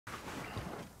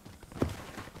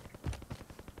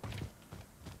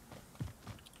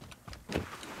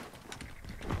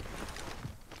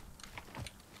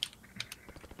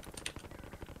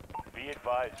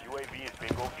advised, UAV is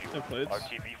bingo fuel.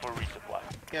 RTB for resupply.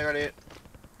 Yeah, I got it.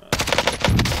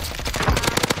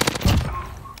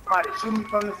 Somebody shoot me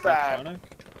from the side.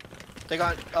 They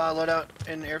got loadout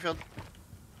in airfield.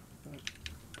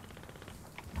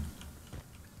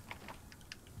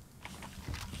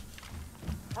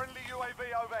 Friendly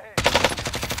UAV overhead.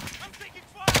 I'm taking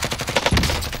fire!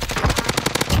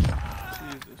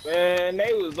 Jesus. Man,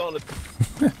 they was on the...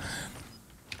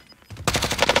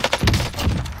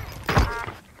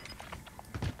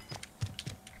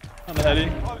 On the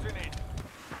heady.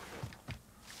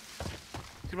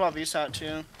 People have VSAT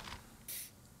too.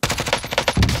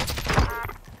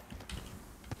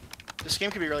 This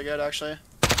game could be really good, actually.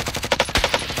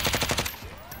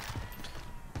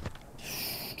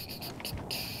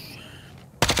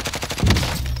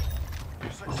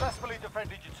 You successfully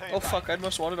defended your team. Oh fuck, I'd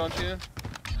most wanted on you.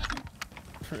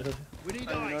 Really? We need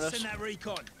eyes, send that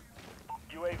recon.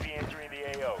 UAV entering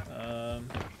the AO.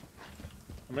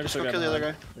 I'm ready Just to go kill the other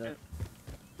guy. Yeah.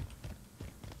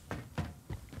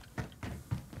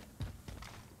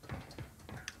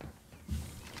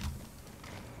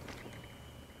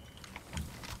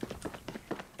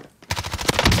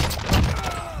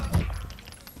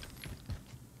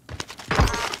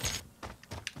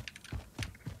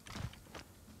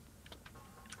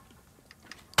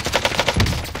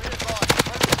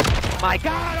 My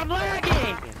God, I'm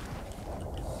lagging!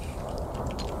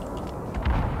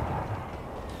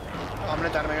 Oh, I'm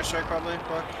gonna dynamite strike probably.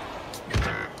 Fuck.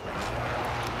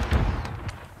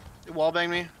 You wallbang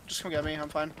me. Just come get me. I'm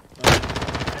fine.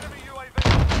 Enemy UAV.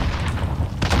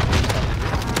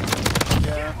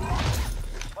 Yeah.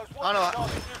 I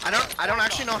don't know. I don't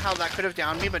actually know how that could have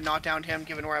downed me, but not downed him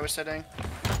given where I was sitting.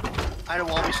 I had a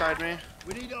wall beside me.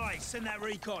 We need eyes, send that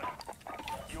recon.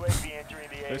 UAV entering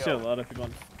the AO. I see a lot of people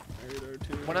on there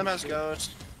too. One of them has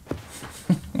ghost.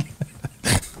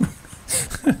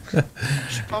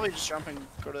 Should probably just jump and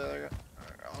go to the other guy.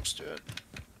 I'll just do it.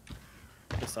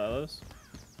 The silos?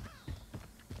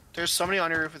 There's somebody on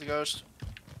your roof with a ghost.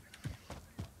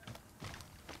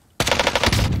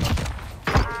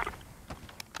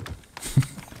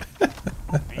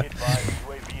 Be advised,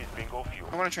 UAV is bingo fuel.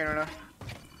 I want to train right now.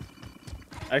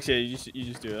 Actually, you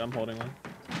just do it. I'm holding one.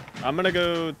 I'm gonna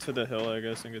go to the hill, I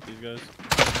guess, and get these guys.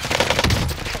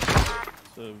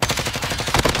 So.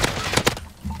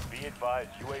 Be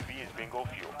advised, UAV is bingo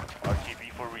fuel.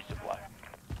 RTB for resupply.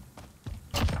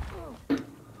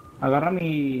 Agarra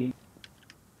mi...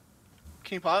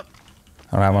 Can you pop?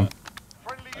 I don't have one.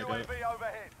 Friendly UAV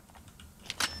overhead.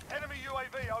 Enemy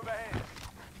UAV overhead.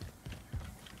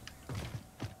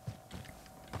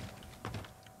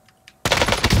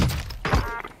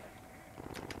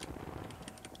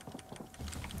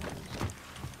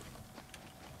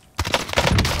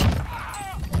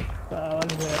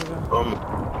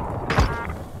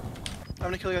 I'm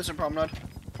gonna kill you guys in promenade.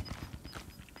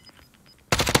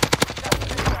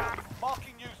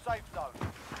 Marking new safe zone.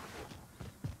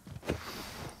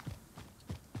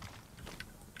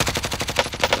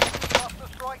 Cluster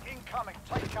strike incoming.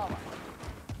 Take cover.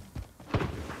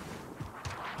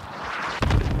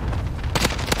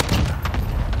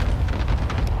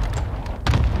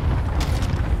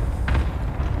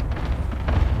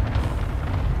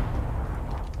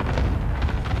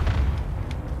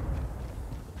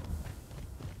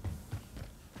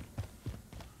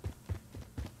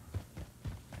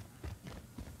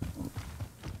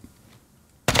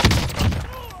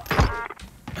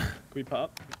 Can we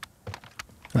pop?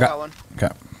 I got one. Okay.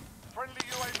 Friendly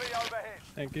UAV overhead.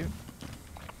 Thank you.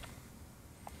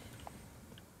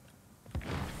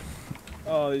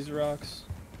 Oh, these rocks.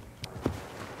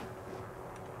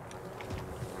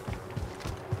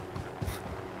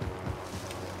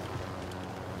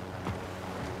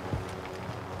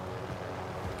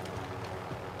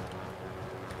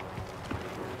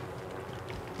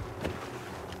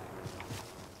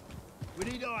 We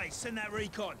need eyes, send that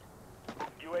recon.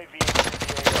 UAV entering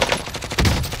the AO.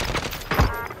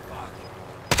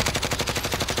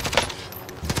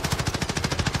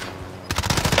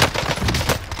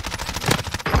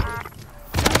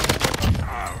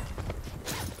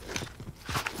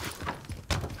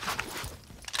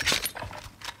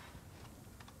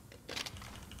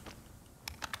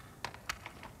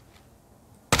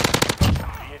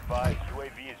 Be advised,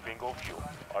 UAV is bingo fuel.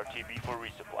 RTB for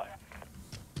resupply.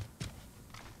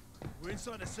 We're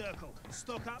inside the circle.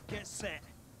 Stock up, get set.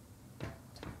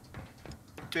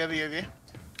 Do we have a UAV?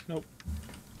 Nope.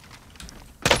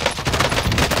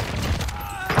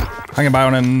 I can buy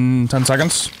one in 10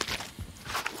 seconds.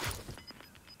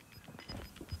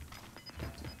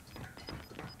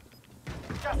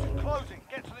 Gas is closing.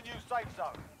 Get to the new safe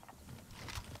zone.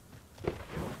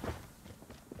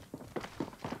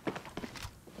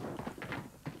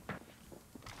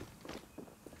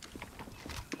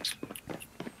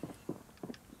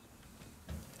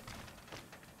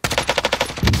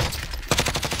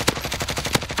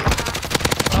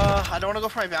 don't want to go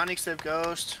for my bounty because they have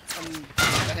ghost. I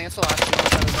think it's the last two ones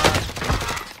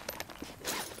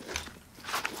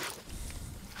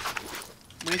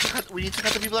we need to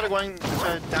cut the people that are going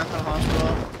to downtown hospital.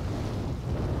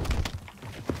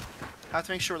 Have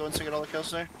to make sure we're the ones to get all the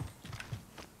kills there.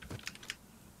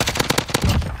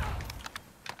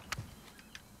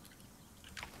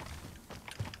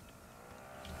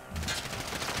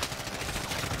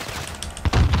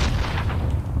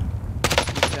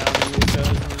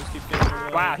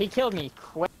 Wow, he killed me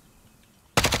quick.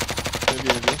 No,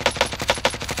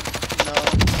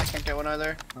 I can't get one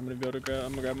either. I'm gonna be able to grab.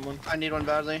 I'm gonna grab one. I need one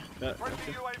badly. Yeah. Friendly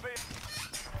Gotcha.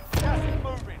 UAV. Gas is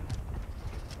moving.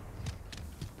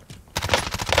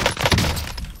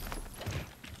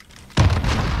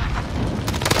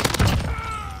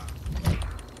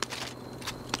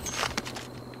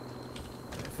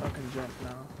 They fucking jump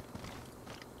now.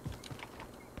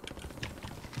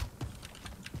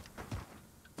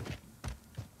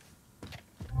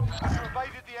 You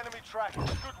evaded the enemy track. Good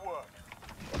work.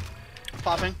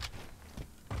 Popping.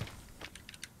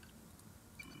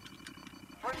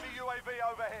 Friendly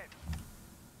UAV overhead.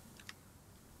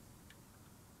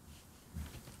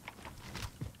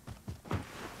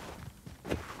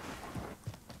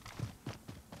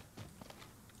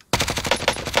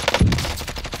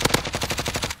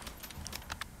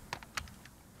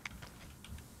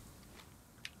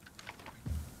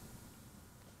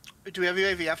 Do we have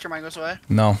UAV after mine goes away?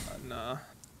 No. Nah.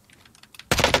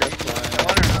 That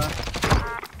one or no?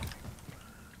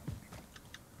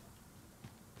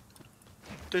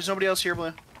 There's nobody else here,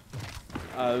 Blue.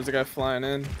 There's a guy flying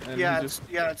in, and Yeah, he just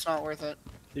it's not worth it.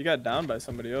 he got downed by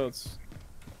somebody else.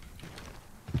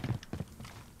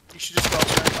 You should just go up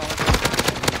there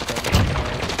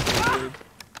and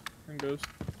And goes.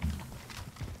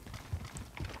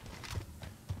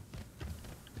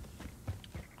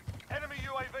 Enemy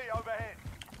UAV overhead.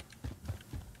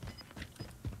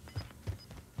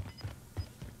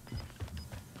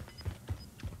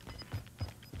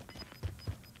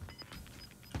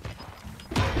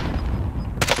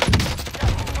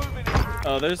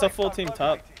 Oh, there's a full team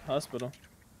top hospital.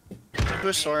 to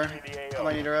a store. I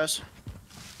might need a res.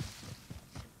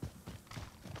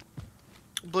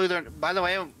 Blue, by the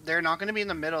way, they're not going to be in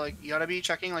the middle. Like, you gotta be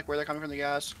checking like where they're coming from the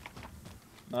gas.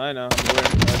 I know. I'm aware. I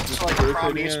just So like rotated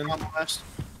prom east, in. prom west.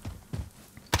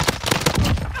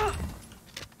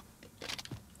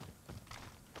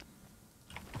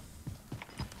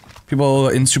 People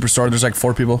in Superstore, there's like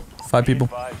 4 people, 5 people.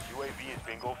 UAV is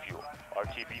bingo fuel.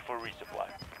 RTB for resupply.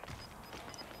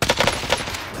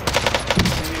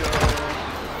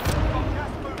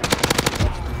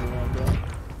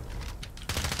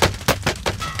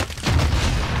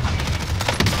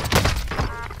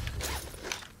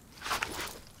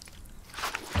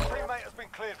 Teammate has been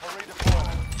cleared for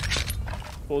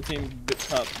redeployment. Full team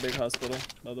top big hospital,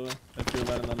 by the way. If you're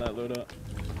landing on that loadout.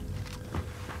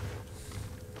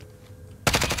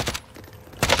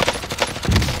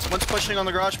 One's pushing on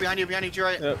the garage behind you, to your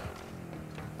right. Yep.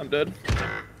 I'm dead.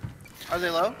 Are they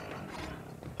low?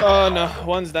 Oh no,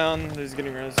 one's down. He's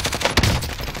getting res. Sent to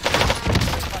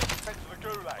the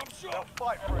gulag. They'll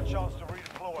fight for a chance to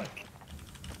redeploy.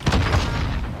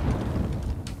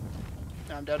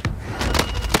 No, I'm dead.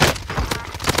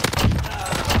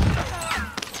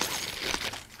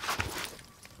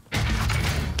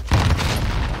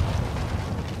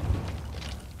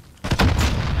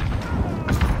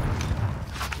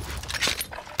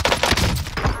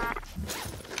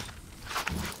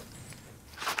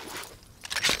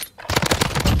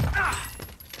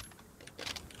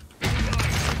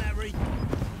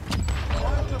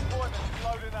 Deployment is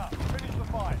loading up. Finish the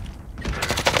fight.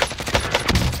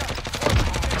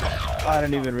 I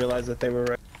didn't even realize that they were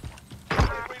right.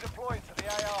 Redeploying to the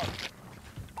AR.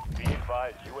 Be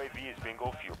advised, UAV is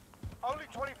bingo fuel. Only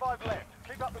 25 left.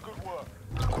 Keep up the good work.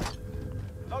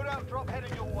 Loadout drop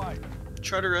heading your way.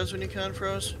 Try to res when you can,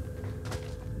 Froze.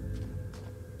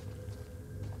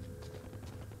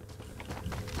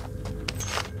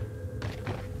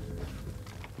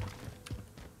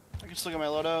 I can still get my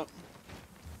loadout.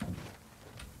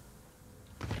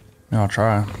 Yeah, I'll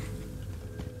try. Do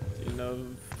you know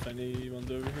if anyone's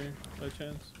over here by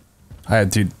chance?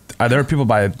 Dude, there are people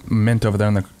by Mint over there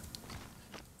on the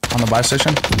buy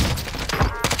station.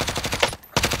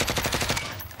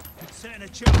 Setting a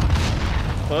charge.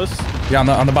 Close? Yeah,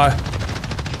 on the buy.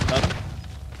 Down?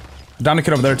 Down the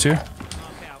kid over there too. Mark out,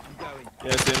 I'm going.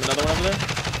 Yeah, see him, another one over there?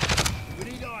 We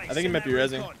need eyes. I think he might be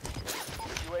rezzing.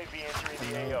 UAV entering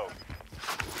the AO.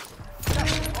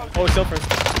 Oh, it's still first.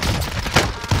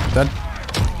 Dead.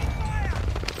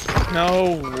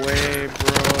 No way,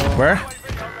 bro. Where?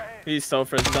 UAV overhead. He's so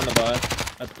fresh. He's on the buy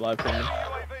at the live premium.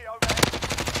 UAV overhead.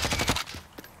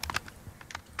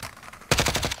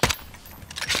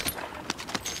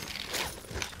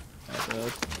 Not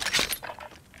bad.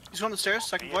 He's going upstairs,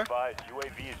 second floor.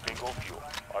 UAV is bingo fuel.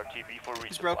 RTB for resupply.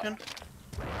 He's broken.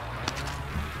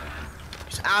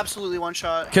 He's absolutely one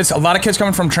shot. Kids, a lot of kids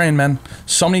coming from train, man.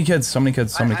 So many kids, so many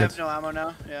kids, so many I kids. have no ammo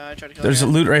now. Yeah, I tried to kill There's a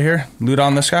him. loot right here. Loot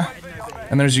on this guy.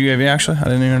 And there's a UAV actually. I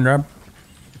didn't even grab.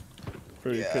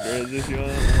 Pretty good res if you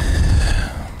want.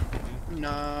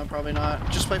 No, probably not.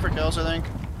 Just play for kills, I think.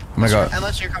 I'm gonna go.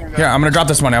 Unless you're coming back. Yeah, I'm gonna drop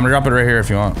this money. I'm gonna drop it right here if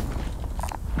you want.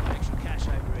 Extra cash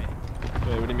over here.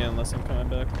 Wait, what do you mean unless I'm coming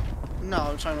back? No,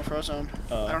 I'm trying to Frozone.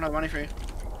 Oh. I don't have money for you.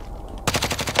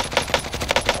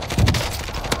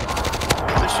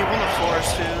 There's people in the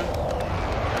forest too. I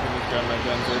can just grab my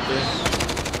guns right there.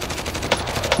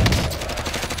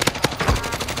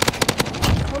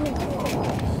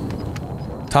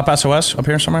 Top SOS up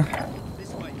here somewhere.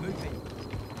 This way, moving.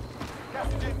 Gas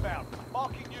is inbound.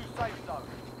 Marking new safe zone.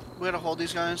 We gotta hold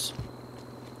these guys.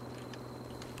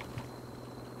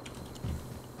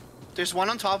 There's one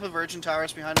on top of Virgin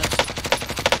Towers behind us.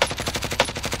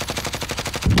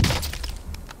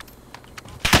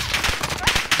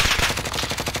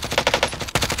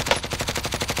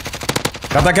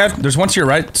 Got that guy? There's one to your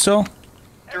right still.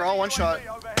 They're all one shot.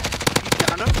 UAV overhead. He's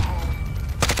down him.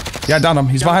 Yeah, down him.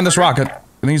 He's behind this rock. I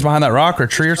think he's behind that rock or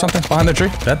tree or something. Behind the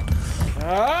tree. Dead.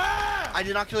 I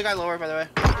did not kill the guy lower, by the way.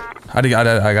 I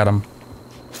got him.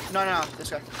 No,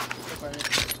 this guy.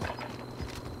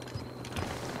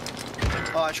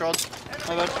 Oh, I trolled.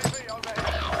 My bad. UAV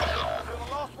overhead. You're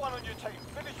the last one on your team.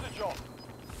 Finish the job.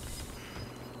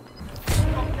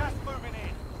 Got gas moving in.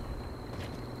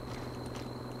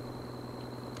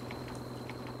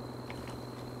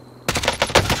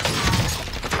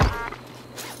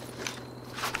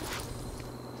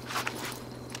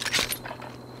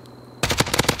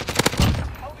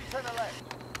 Only 10 are left.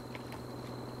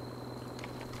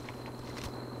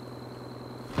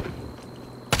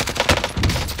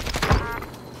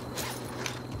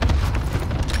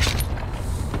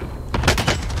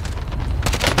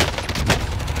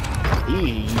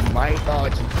 My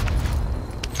thoughts.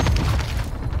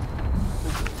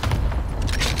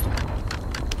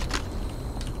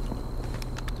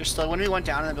 There's still when we went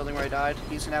down in the building where I died,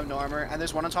 he's gonna have no armor. And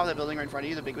there's one on top of that building right in front of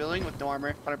you, the big building with no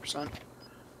armor, 100%.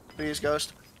 But he's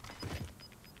ghost.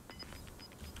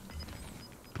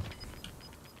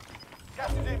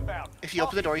 Gas is inbound. If you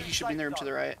open the door, he should be in the room to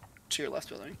the right, to your left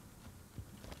building.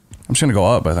 I'm just gonna go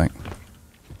up, I think.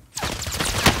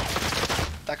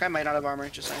 That guy might not have armor,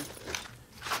 just saying.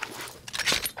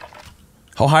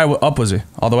 How high up was he?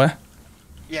 All the way?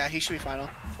 Yeah, he should be final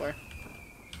floor.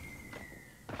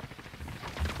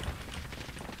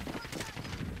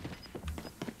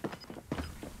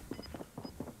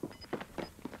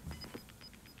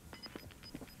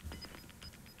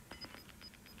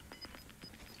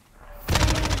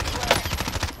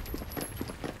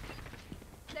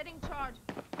 Setting charge.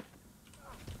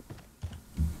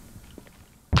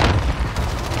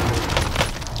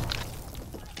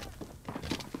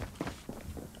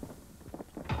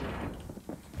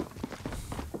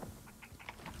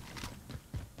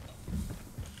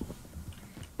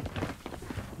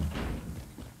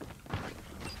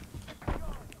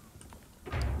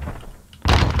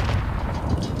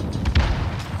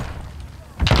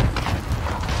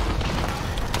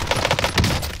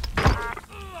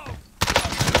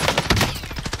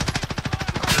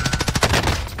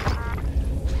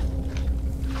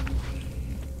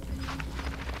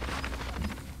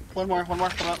 One more, come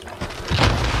up.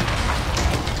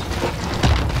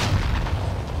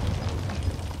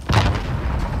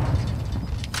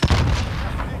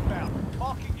 Inbound.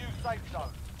 Marking new safe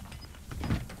zone.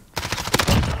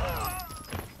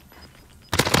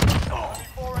 Only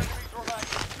 4 enemies remain.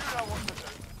 You know what to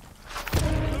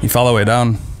do. He fell all the way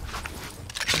down.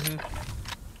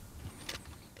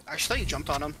 I actually thought you jumped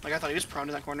on him. Like, I thought he was prone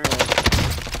in that corner.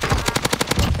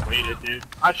 Waited, dude.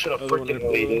 I should have Other one freaking I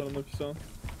waited. don't know if you saw.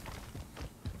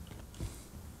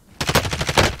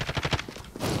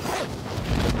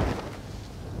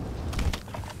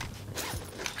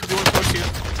 Could be one close to you.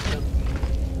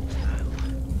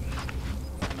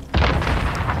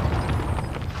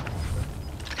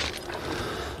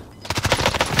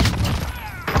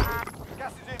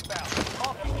 Gas is inbound.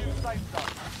 Marking new safe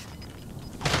zone.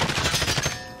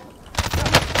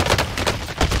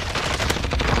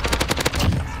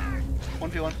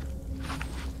 1v1.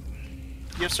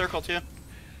 You have circle too.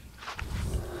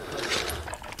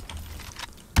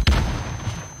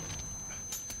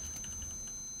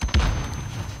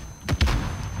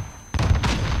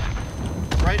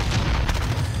 Right.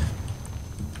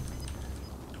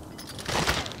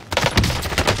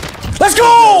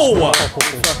 Oh!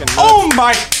 Oh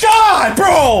my god,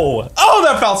 bro! Oh,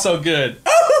 that felt so good.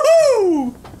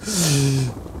 Oh!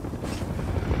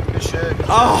 Good shit.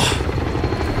 Oh!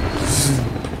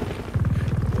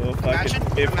 Imagine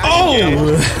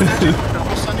Oh!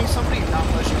 double stunning somebody and not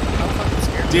pushing. How fucking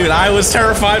scared. Dude, I was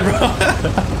terrified, bro.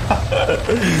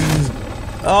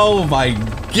 Oh my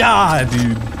god,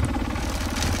 dude.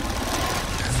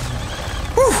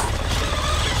 Whew.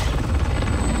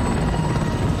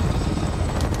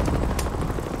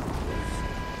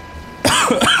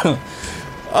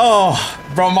 Oh,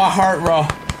 bro, my heart, bro.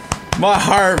 My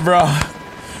heart, bro.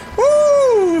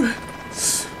 Woo!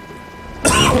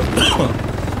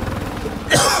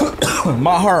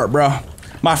 My heart, bro.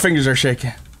 My fingers are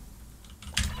shaking.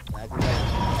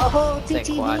 Oh,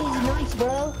 TTV, nice,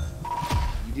 bro.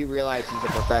 You do realize he's a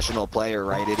professional player,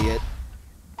 right, idiot?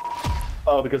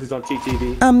 Oh, because he's on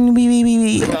TTV. No,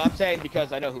 I'm saying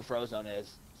because I know who Frozone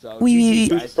is. So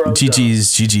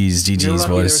GG's, There was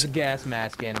boys. a gas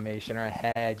mask animation, or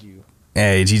I had you.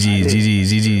 Hey,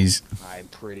 GG's. I'm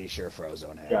pretty sure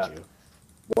Frozone had Yeah. you.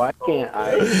 Why can't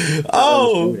I?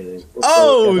 Oh!